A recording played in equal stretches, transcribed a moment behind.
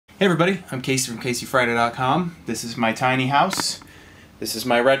Hey everybody, I'm Casey from CaseyFriday.com. This is my tiny house. This is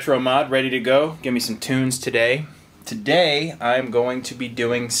my retro mod ready to go. Give me some tunes today. Today I'm going to be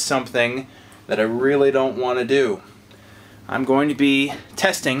doing something that I really don't want to do. I'm going to be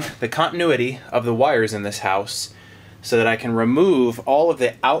testing the continuity of the wires in this house so that I can remove all of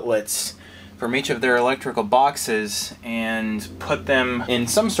the outlets from each of their electrical boxes and put them in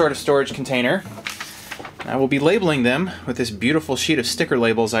some sort of storage container. I will be labeling them with this beautiful sheet of sticker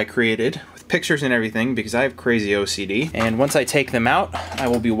labels I created with pictures and everything because I have crazy OCD. And once I take them out, I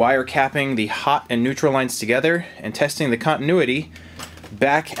will be wire capping the hot and neutral lines together and testing the continuity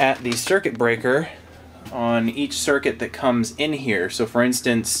back at the circuit breaker on each circuit that comes in here. So for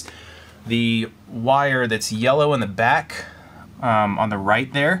instance, the wire that's yellow in the back on the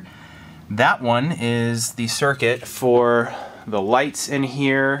right there, that one is the circuit for the lights in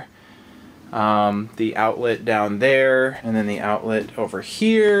here, the outlet down there, and then the outlet over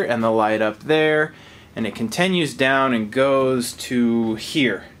here, and the light up there, and it continues down and goes to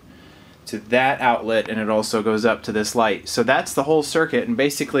here, to that outlet, and it also goes up to this light. So that's the whole circuit, and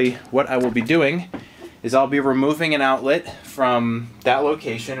basically what I will be doing is I'll be removing an outlet from that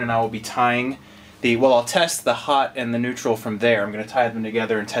location, and I will be tying I'll test the hot and the neutral from there. I'm going to tie them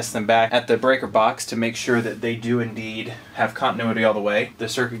together and test them back at the breaker box to make sure that they do indeed have continuity all the way. The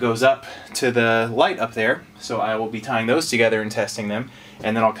circuit goes up to the light up there, so I will be tying those together and testing them,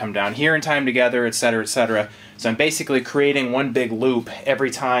 and then I'll come down here and tie them together, etc., etc. So I'm basically creating one big loop.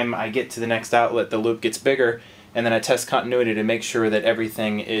 Every time I get to the next outlet, the loop gets bigger, and then I test continuity to make sure that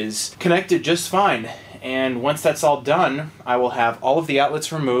everything is connected just fine. And once that's all done, I will have all of the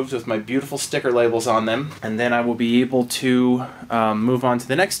outlets removed with my beautiful sticker labels on them, and then I will be able to move on to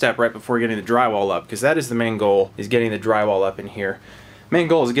the next step right before getting the drywall up, because that is the main goal, is getting the drywall up in here. Main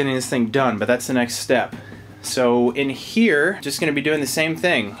goal is getting this thing done, but that's the next step. So in here, just going to be doing the same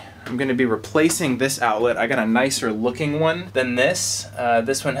thing. I'm going to be replacing this outlet. I got a nicer looking one than this.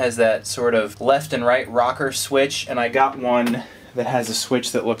 This one has that sort of left and right rocker switch, and I got one that has a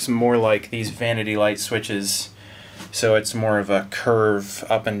switch that looks more like these vanity light switches. So it's more of a curve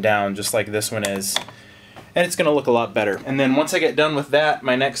up and down, just like this one is. And it's going to look a lot better. And then once I get done with that,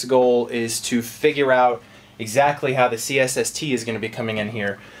 my next goal is to figure out exactly how the CSST is going to be coming in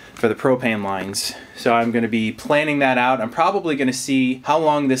here for the propane lines. So I'm going to be planning that out. I'm probably going to see how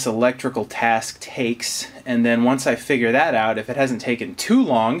long this electrical task takes, and then once I figure that out, if it hasn't taken too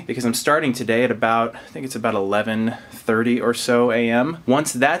long, because I'm starting today at about, I think it's about 11:30 or so a.m.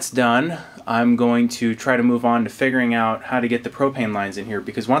 Once that's done, I'm going to try to move on to figuring out how to get the propane lines in here,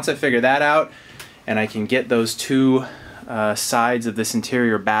 because once I figure that out and I can get those two sides of this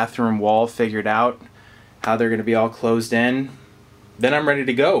interior bathroom wall figured out, how they're going to be all closed in, then I'm ready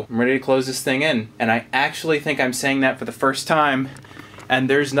to go. I'm ready to close this thing in. And I actually think I'm saying that for the first time, and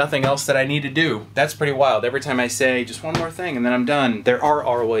there's nothing else that I need to do. That's pretty wild. Every time I say just one more thing and then I'm done, there are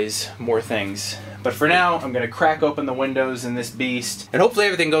always more things. But for now, I'm gonna crack open the windows in this beast, and hopefully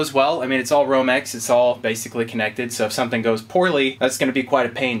everything goes well. I mean, it's all Romex, it's all basically connected, so if something goes poorly, that's gonna be quite a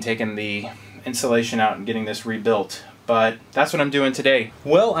pain taking the insulation out and getting this rebuilt. But that's what I'm doing today.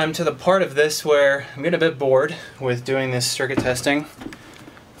 Well, I'm to the part of this where I'm getting a bit bored with doing this circuit testing.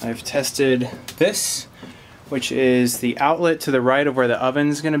 I've tested this, which is the outlet to the right of where the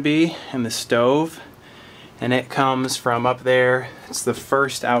oven's gonna be and the stove. And it comes from up there. It's the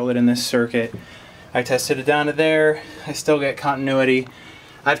first outlet in this circuit. I tested it down to there. I still get continuity.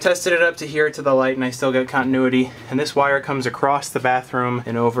 I've tested it up to here to the light and I still get continuity. And this wire comes across the bathroom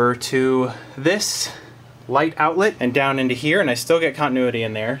and over to this light outlet and down into here, and I still get continuity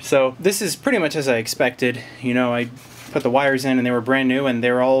in there. So this is pretty much as I expected. You know, I put the wires in and they were brand new and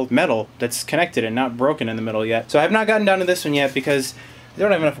they're all metal that's connected and not broken in the middle yet. So I have not gotten down to this one yet because I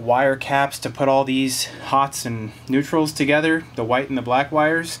don't have enough wire caps to put all these hots and neutrals together, the white and the black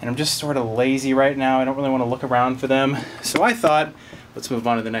wires, and I'm just sort of lazy right now. I don't really want to look around for them. So I thought, let's move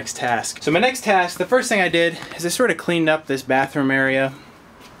on to the next task. So my next task, the first thing I did is I sort of cleaned up this bathroom area.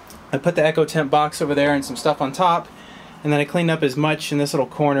 I put the Echo Temp box over there and some stuff on top, and then I cleaned up as much in this little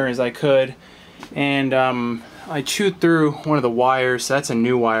corner as I could, and I chewed through one of the wires. So that's a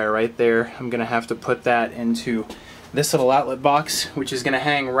new wire right there. I'm gonna have to put that into this little outlet box, which is gonna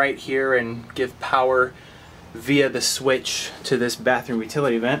hang right here and give power via the switch to this bathroom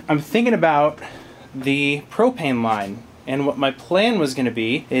utility vent. I'm thinking about the propane line, and what my plan was gonna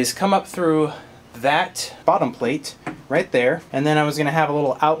be is come up through that bottom plate right there, and then I was gonna have a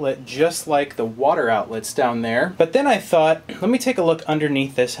little outlet just like the water outlets down there. But then I thought, let me take a look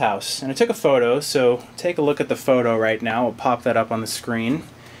underneath this house, and I took a photo, so take a look at the photo right now. I'll pop that up on the screen.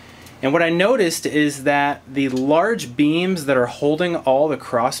 And what I noticed is that the large beams that are holding all the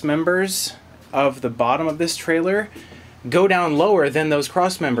cross members of the bottom of this trailer go down lower than those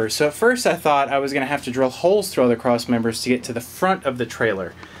cross members. So at first I thought I was going to have to drill holes through the cross members to get to the front of the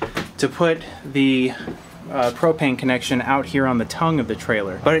trailer to put the propane connection out here on the tongue of the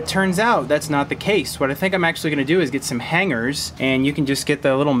trailer. But it turns out that's not the case. What I think I'm actually going to do is get some hangers, and you can just get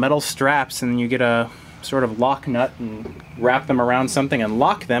the little metal straps and you get a sort of lock nut and wrap them around something and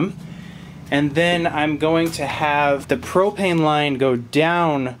lock them. And then I'm going to have the propane line go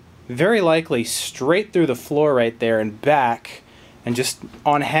down, very likely straight through the floor right there and back, and just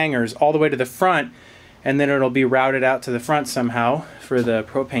on hangers all the way to the front, and then it'll be routed out to the front somehow for the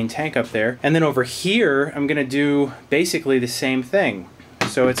propane tank up there. And then over here I'm gonna do basically the same thing.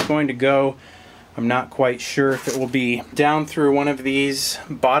 So it's going to go, I'm not quite sure if it will be down through one of these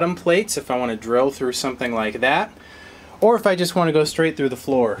bottom plates if I want to drill through something like that, or if I just want to go straight through the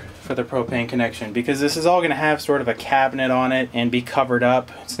floor for the propane connection, because this is all going to have sort of a cabinet on it and be covered up.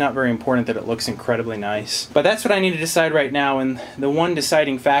 It's not very important that it looks incredibly nice. But that's what I need to decide right now, and the one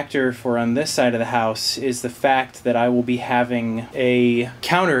deciding factor for on this side of the house is the fact that I will be having a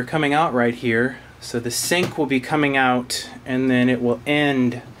counter coming out right here. So the sink will be coming out, and then it will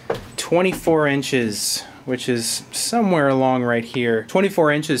end 24 inches, which is somewhere along right here,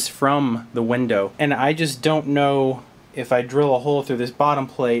 24 inches from the window. And I just don't know if I drill a hole through this bottom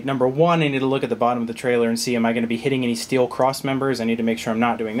plate. Number one, I need to look at the bottom of the trailer and see, am I going to be hitting any steel cross members? I need to make sure I'm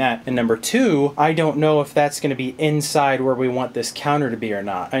not doing that. And number two, I don't know if that's going to be inside where we want this counter to be or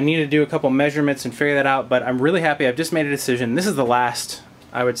not. I need to do a couple measurements and figure that out, but I'm really happy. I've just made a decision. This is the last,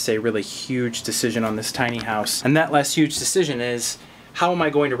 I would say, really huge decision on this tiny house. And that last huge decision is, how am I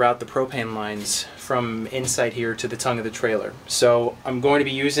going to route the propane lines from inside here to the tongue of the trailer? So I'm going to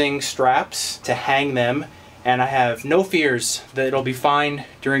be using straps to hang them, and I have no fears that it'll be fine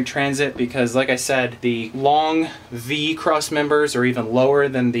during transit, because like I said, the long V cross members are even lower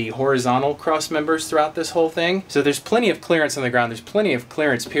than the horizontal cross members throughout this whole thing. So there's plenty of clearance on the ground. There's plenty of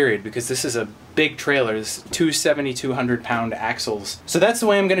clearance, period, because this is a big trailer. There's two 7,200 pound axles. So that's the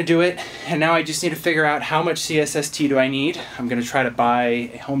way I'm gonna do it. And now I just need to figure out how much CSST do I need. I'm gonna try to buy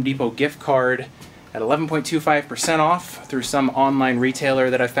a Home Depot gift card at 11.25% off through some online retailer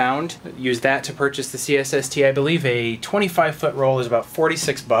that I found. Use that to purchase the CSST. I believe a 25-foot roll is about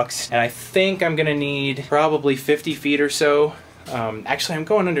 46 bucks, and I think I'm gonna need probably 50 feet or so. Actually, I'm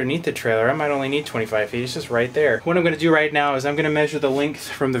going underneath the trailer. I might only need 25 feet. It's just right there. What I'm going to do right now is I'm going to measure the length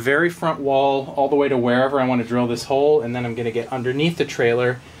from the very front wall all the way to wherever I want to drill this hole, and then I'm going to get underneath the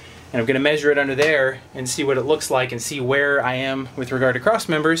trailer, and I'm going to measure it under there and see what it looks like and see where I am with regard to cross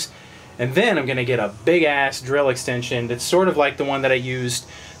members. And then I'm going to get a big ass drill extension that's sort of like the one that I used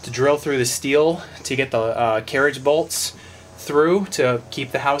to drill through the steel to get the carriage bolts through to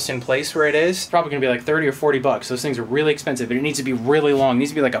keep the house in place where it is. It's probably gonna be like 30 or 40 bucks. Those things are really expensive, but it needs to be really long. It needs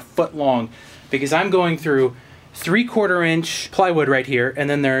to be like a foot long, because I'm going through 3/4 inch plywood right here, and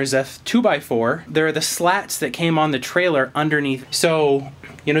then there's a 2x4. There are the slats that came on the trailer underneath. So,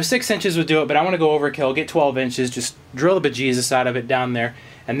 you know, 6 inches would do it, but I wanna go overkill, get 12 inches, just drill the bejesus out of it down there,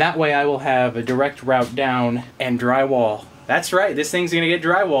 and that way I will have a direct route down and drywall. That's right, this thing's gonna get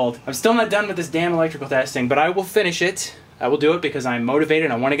drywalled. I'm still not done with this damn electrical testing, but I will finish it. I will do it because I'm motivated.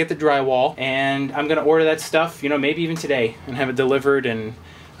 I want to get the drywall, and I'm going to order that stuff, you know, maybe even today, and have it delivered and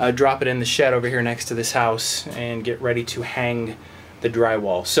drop it in the shed over here next to this house and get ready to hang the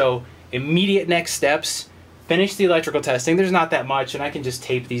drywall. So immediate next steps, finish the electrical testing. There's not that much, and I can just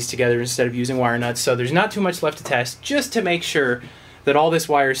tape these together instead of using wire nuts. So there's not too much left to test, just to make sure that all this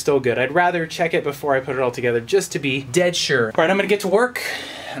wire is still good. I'd rather check it before I put it all together, just to be dead sure. All right, I'm going to get to work,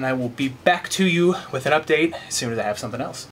 and I will be back to you with an update as soon as I have something else.